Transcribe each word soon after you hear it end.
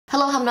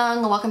Hello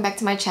Hamnang, welcome back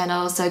to my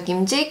channel. So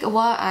Kimjik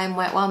wa I'm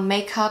with one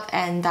makeup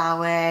and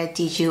dawe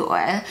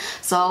DJUY.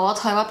 So what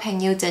toy wa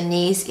peng you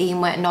Denise in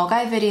with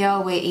nogai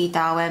video we eat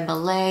dawe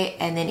Malay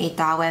and then eat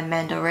dawe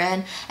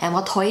Mandarin and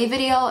what toy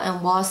video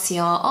and what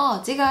xiong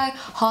oh jigai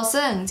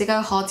hosen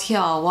jigai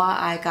hotel wa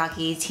I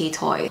gaki tea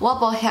toy. What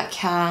bo hek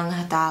kang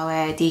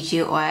dawe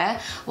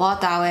DJUY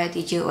what dawe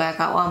DJUY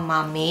got one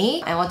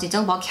mommy and what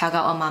dijong bo kya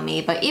got one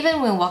mommy but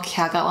even when what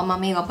kya got one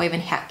mommy what bo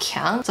even hek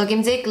kang. So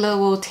Kimjik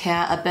will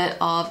tear a bit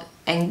of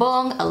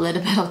Engbong, a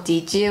little bit of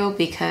DJU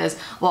because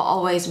we'll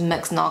always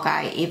mix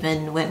nogai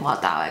even when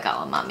what dawe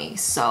got one mommy.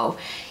 So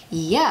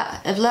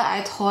yeah, if let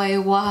I toy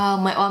wa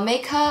my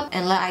makeup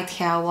and let I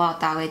tell what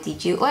dawe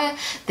DJU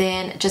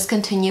then just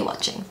continue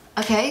watching.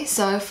 Okay,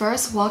 so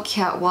first what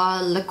kya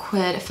wa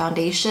liquid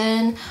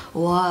foundation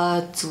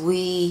wa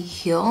zui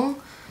hyung.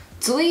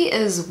 Zui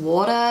is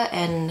water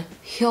and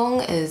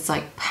hyung is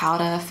like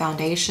powder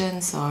foundation,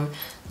 so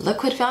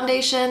liquid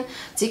foundation.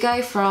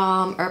 Jigai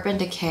from Urban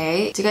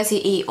Decay. Jigai see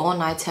E All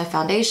Nighter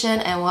foundation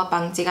and what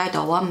bang jigai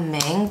do one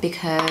mink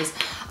because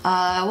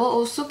what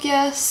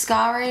usukia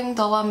scarring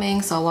do one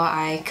mink, so what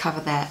I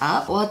cover that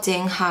up. What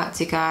ding hat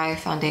jigai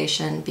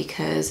foundation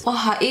because what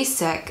hat e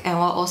sec and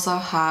what also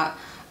hat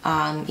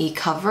e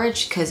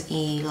coverage because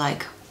e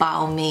like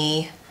bao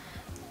me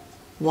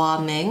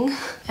warming.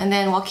 And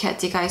then what cat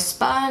jigai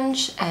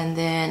sponge and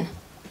then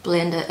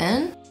blend it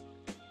in.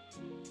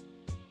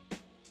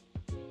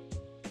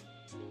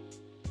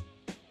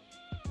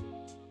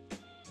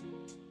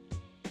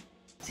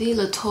 See,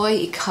 the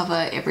toy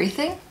cover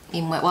everything.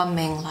 In one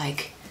ming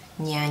like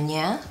nya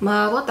nya.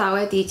 Ma what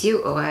dawe did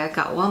you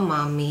got one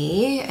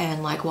mommy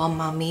and like one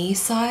mommy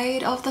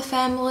side of the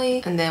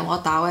family, and then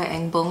what dawe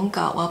and bung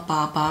got what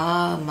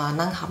baba ma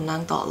nang ham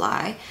nang dot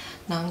lai.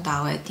 Nang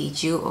dawe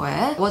did you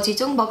what you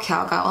don't book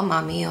got one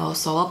mommy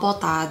also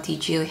what da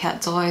did you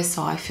had toy,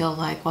 so I feel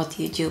like what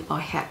did you book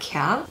had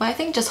count. But I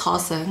think just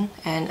housing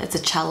and it's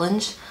a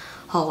challenge.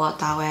 How what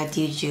dawe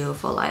did you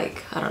for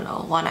like I don't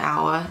know 1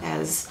 hour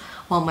as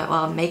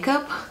one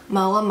makeup.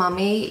 Ma wa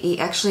mommy he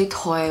actually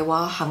toy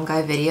wa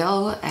hamgai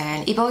video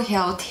and ibo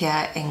hiao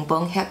tia eng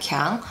bong hek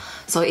kyang.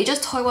 So he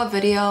just toy wa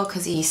video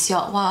because he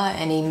siot wa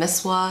and he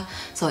miss wa.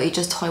 So he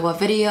just toy wa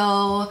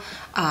video.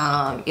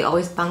 He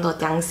always bang do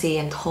dangsi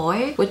and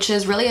toy, which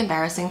is really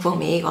embarrassing for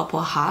me. Wa bo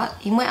hat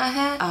inway I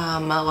had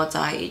ma wa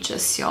dai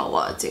just siot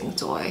wa ding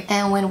toy.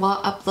 And when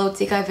wa upload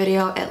the guy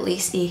video, at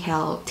least he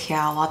held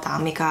tia wa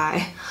dami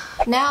guy.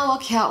 Now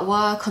look at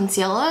what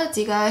concealer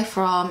the guy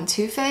from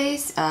Too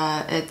Faced.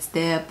 It's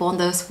their Born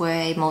This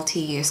Way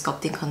multi-use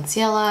sculpting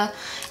concealer,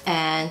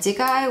 and the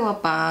guy will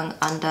bang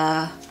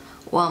under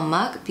one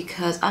mug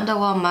because under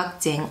one mug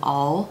ding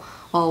all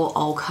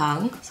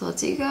kang. So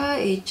the guy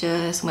is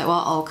just my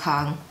all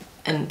kang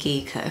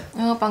geek.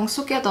 I'll bang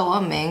sukia do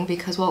one ming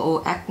because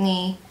what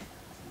acne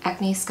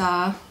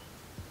scar.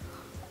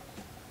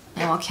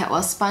 And we'll get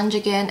one sponge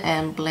again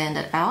and blend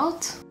it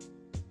out.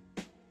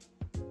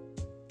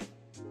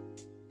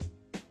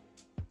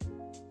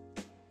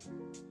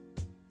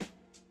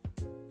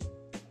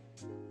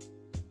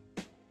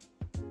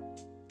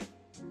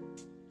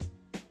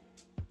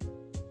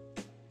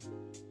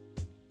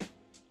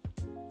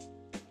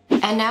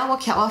 And now we'll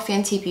get our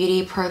Fenty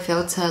Beauty Pro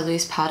Filter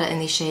Loose Powder in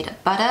the shade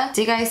Butter.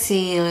 Do you guys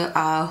see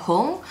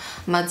Hong?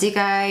 Ma do you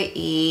guys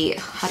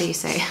how do you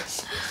say?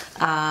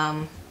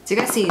 Do you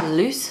guys see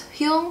loose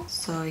hyung?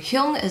 So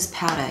hyung is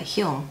powder,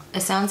 hyung.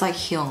 It sounds like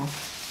hyung,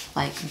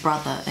 like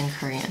brother in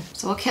Korean.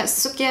 So we'll get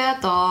sukya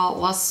do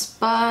wa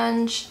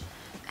sponge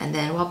and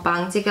then we'll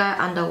bang do you guys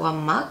under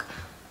one mug.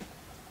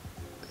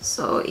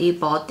 So I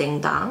bo ding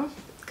dang.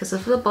 Because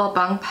if the ball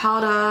bang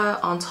powder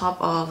on top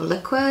of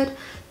liquid,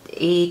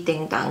 I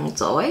ding dang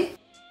joy.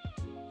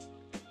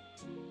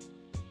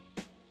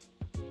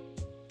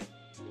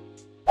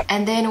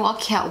 And then we'll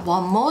get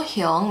one more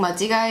hyung. Ma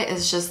jigai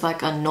is just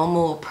like a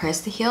normal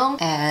pressed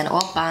hyung. And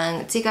we'll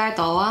bang jigai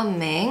do wa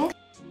ming.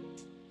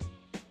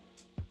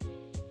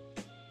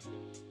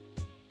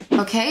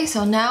 Okay,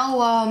 so now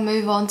we'll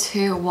move on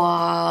to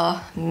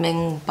wa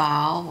ming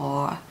bao,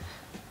 or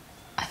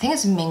I think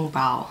it's ming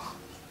bao.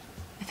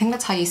 I think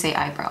that's how you say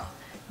eyebrow.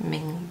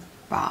 Ming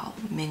bao,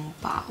 ming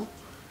bao.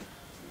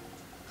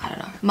 I don't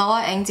know.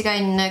 Mawa eng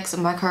jigai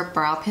NYX micro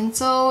brow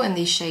pencil in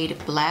the shade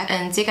black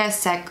and jigai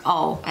sec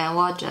and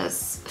we'll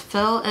just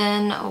fill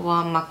in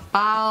one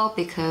makbao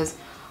because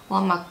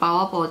one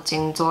makbao bo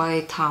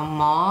jingjoy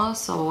tamo,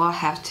 so we'll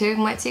have to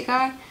my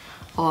jigai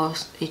or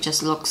it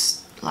just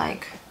looks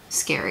like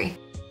scary.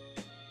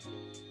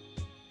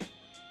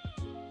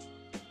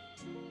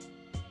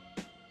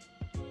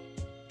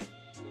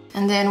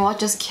 And then we'll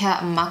just get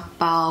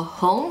makbao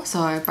hong,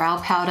 so brow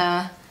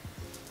powder.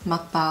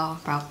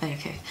 Makbao, brow,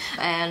 okay.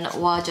 And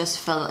we'll just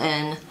fill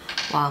in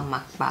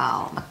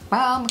makbao.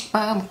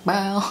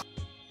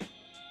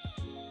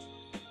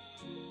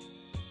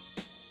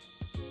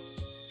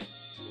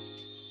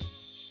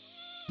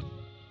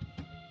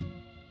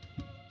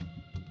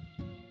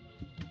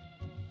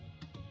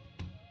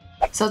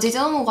 So 始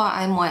終我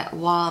係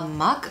我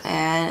mug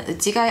and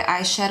自己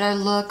eyeshadow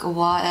look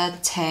我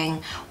聽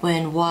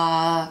when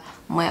我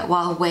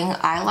wing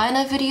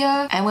eyeliner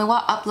video and when 我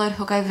upload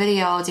嗰個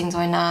video 正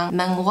在能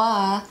問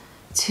我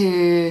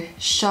to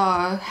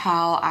show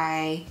how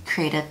I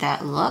created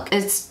that look.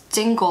 It's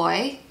正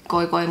改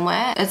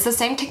It's the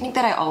same technique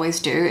that I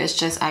always do, it's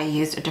just I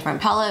used a different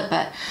palette,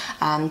 but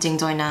正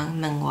在能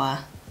問我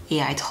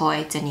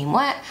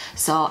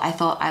so I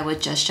thought I would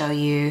just show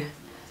you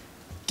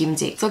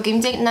Gimjik. So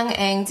Gimjik nang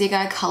ang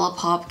jiga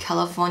Colourpop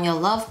California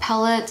Love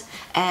palette,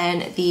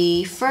 and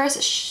the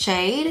first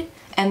shade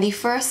and the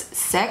first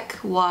sec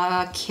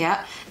wa kia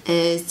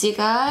is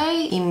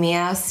jiga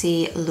imia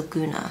si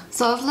Laguna.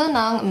 So if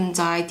nang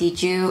mjai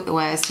diju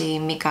wa si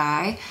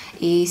migai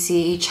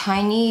si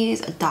Chinese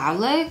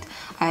dialect,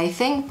 I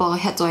think bo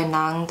het doi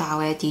nang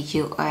dawe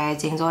diju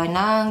jing doi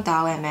nang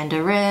dawe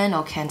Mandarin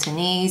or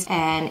Cantonese,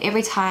 and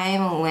every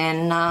time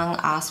when nang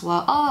ask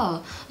wa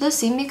oh le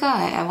si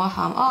migai and wa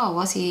ham oh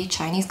was he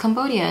Chinese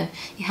Cambodian,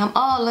 he ham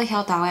oh le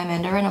hao dawe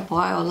Mandarin a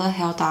boy or le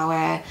hao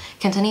dawe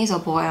Cantonese a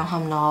boy or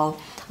ham no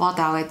what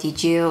dawe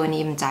diju and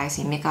im jai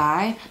si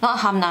migai not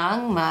ham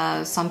nang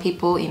ma some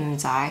people im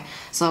jai.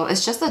 So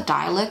it's just a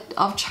dialect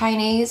of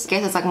Chinese. I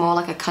guess it's like more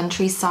like a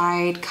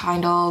countryside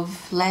kind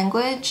of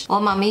language. Wa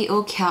mami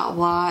u kya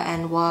wa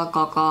and wa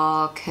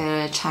gogo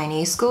ke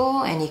Chinese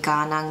school and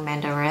ika nang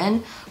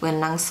Mandarin when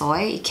nang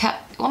soy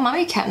kept wa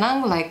mami kept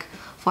nang like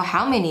for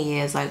how many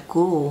years, like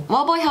gu.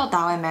 Wa boy hao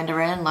dawe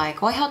Mandarin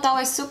like wa hao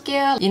dawe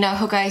sukya, you know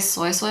who guys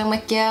soy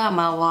makya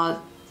ma wa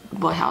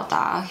boy hao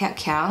da hek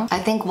kyang. I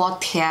think wa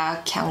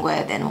tia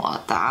kyangwe then wa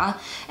da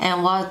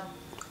and wa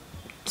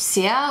I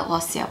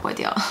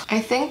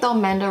think the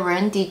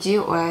Mandarin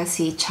diju or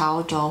si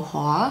chao zhou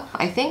hua.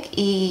 I think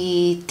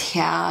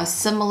tia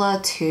similar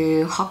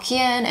to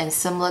Hokkien and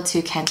similar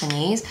to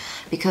Cantonese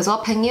because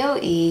what penyu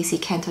si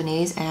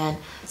Cantonese and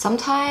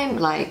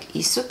sometimes like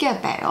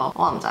sukya bayo.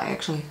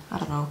 Actually, I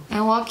don't know.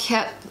 And what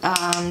kept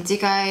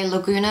jigai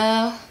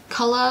Laguna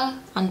color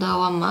under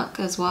one mug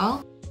as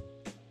well.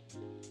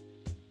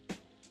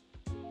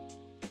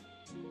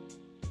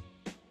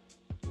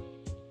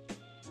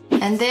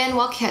 And then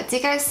what cat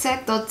jigai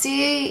set do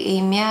ji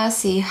imia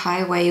si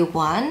highway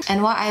 1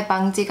 and what I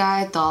bang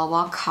jigai do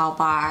what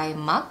cowboy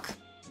mug.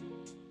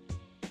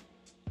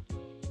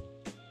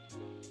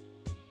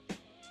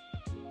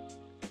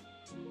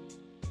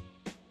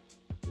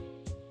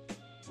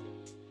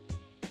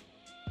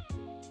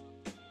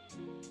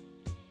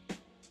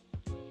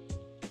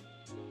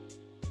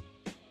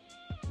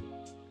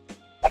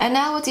 And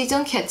now what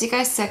jijong cat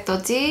jigai sek do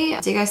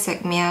jigai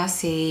sek mia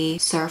si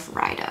surf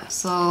rider.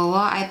 So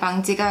what I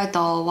bang jigai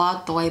do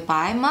what doi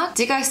bai mak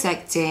jigai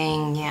sek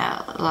jing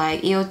yeah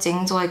like io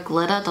jing joy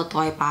glitter do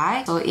doi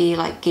bai so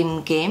like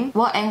kim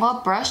what and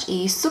what brush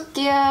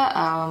sukya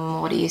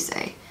what do you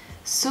say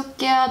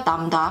sukya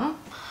dam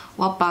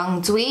what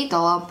bang zui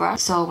do brush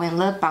so when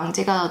le bang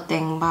jigai do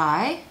ding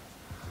bai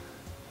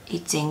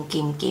jing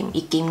kim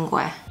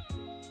gwe.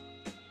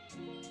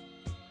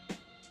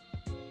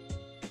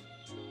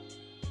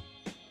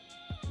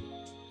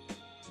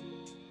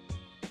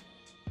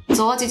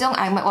 So what jijong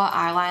I met what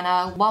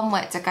eyeliner one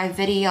wet jigai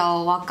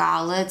video what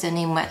gallet and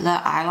in wet le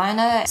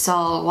eyeliner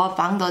so what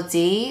bang do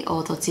ji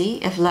or do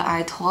ji if le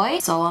I toy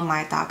so what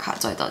my da ka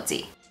joy do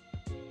ji.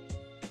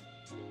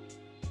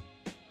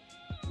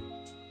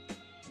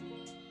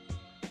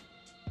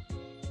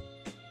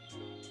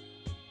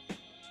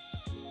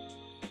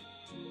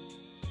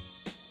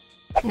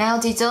 Now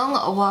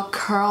jijong what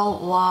curl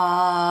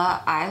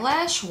what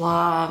eyelash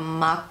what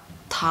mak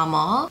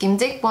tama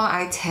gimjik what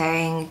I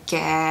tang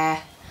ge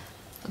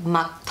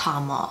mak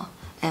tama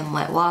and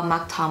what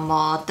mak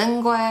tama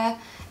dengwe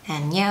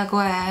and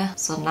nyagwe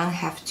so now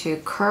have to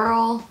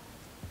curl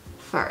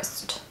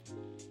first.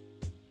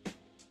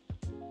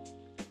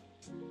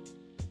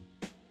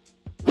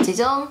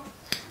 Jijong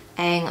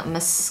and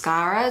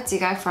mascara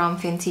jigai from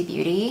Fenty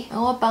Beauty.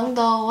 What bang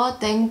do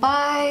what ding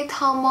bai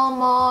tama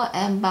mo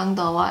and bang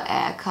do what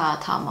eka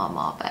tama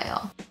mo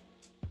bayo.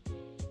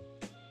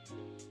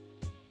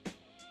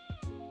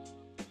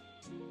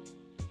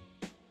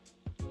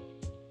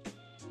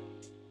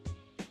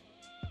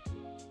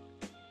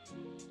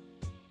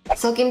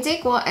 So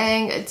gimjik wa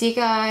ang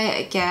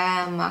jigai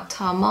ga mak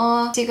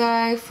tama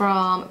jigai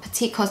from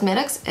Petite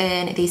Cosmetics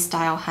in the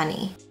style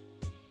Honey.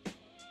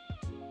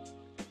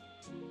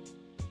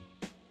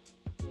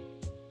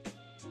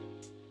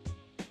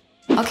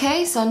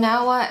 Okay, so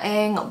now we're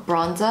in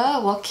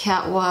bronzer. We'll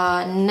get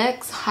our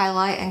NYX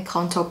Highlight and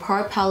Contour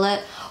Pro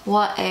palette.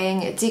 We're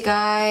in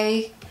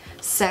jigai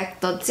sec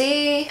do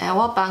ji and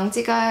we're bang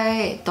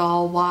jigai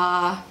do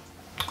wa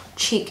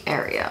cheek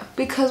area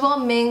because we're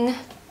ming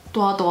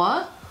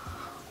dua.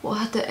 We'll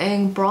have to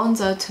add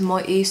bronzer to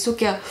my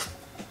sukya.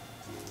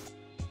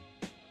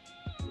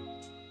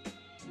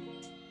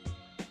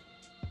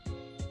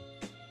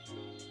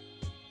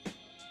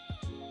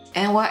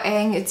 And we're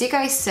adding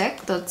jigai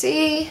sec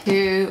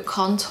to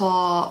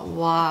contour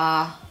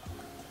wa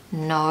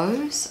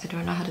nose. I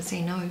don't know how to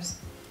say nose.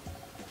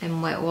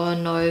 And we're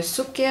nose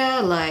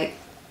sukya like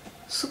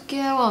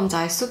숙제我唔知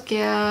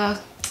숙제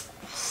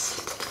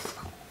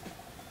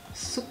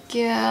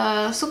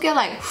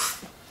嚟。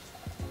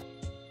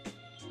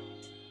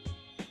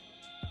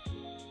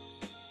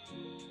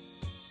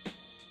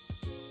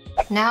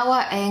Now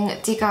我用呢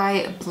個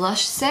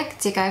blush stick，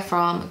 呢個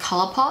from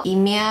colourpop， 裏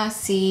面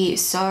是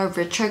so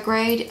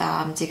retrograde，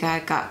 呢個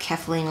got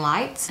Kathleen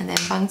lights，and then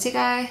放呢個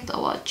到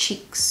我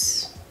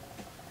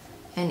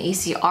cheeks，and 呢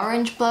是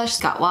orange blush，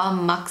 got 我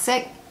墨色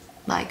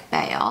like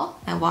白哦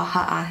 ，and 我黑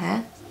眼黑。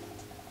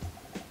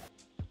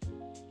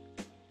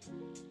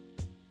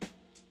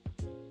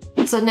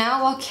So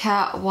now 我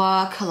卡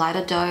我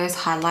Kaleidos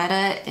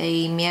highlighter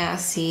裏面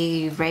是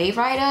Ray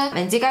Rider，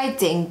 and 這個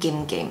定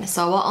金金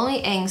 ，so 我 only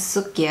用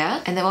色嘅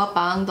 ，and then 我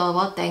幫到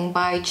我定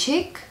by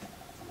cheek，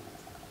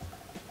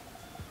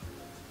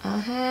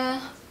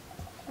 and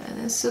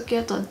then 色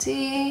嘅到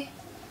啲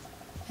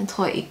 ，and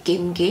推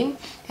金金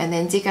 ，and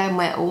then 這個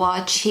咪我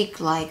cheek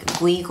like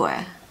鬼鬼，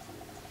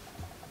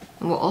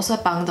我 also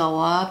幫到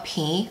我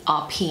P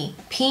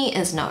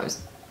is nose，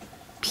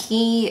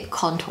 P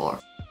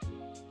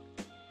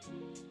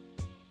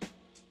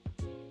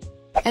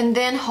contour。And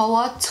then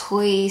我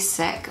褪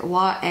色，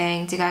我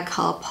用這個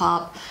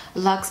colourpop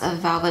luxe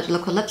velvet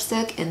liquid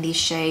lipstick in the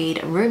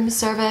shade room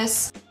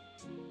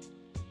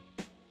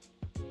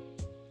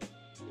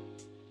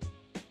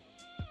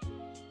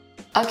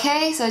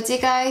service。Okay, so 這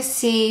個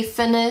是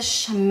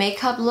finish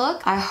makeup look.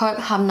 I hope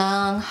含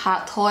能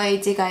下推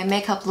這個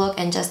makeup look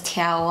and just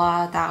tell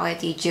我大概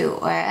啲住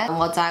嘅。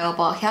我在個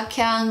播客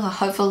腔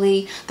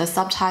hopefully the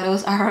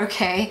subtitles are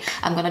okay.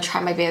 I'm gonna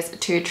try my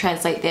best to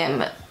translate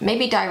them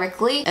maybe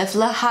directly. If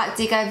你嚇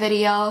這個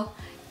video,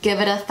 give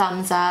it a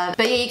thumbs up.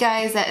 But yeah, you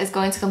guys, that is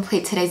going to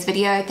complete today's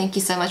video. Thank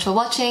you so much for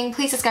watching.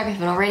 Please subscribe if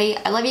you haven't already.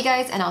 I love you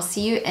guys and I'll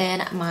see you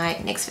in my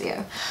next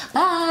video.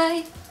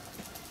 Bye!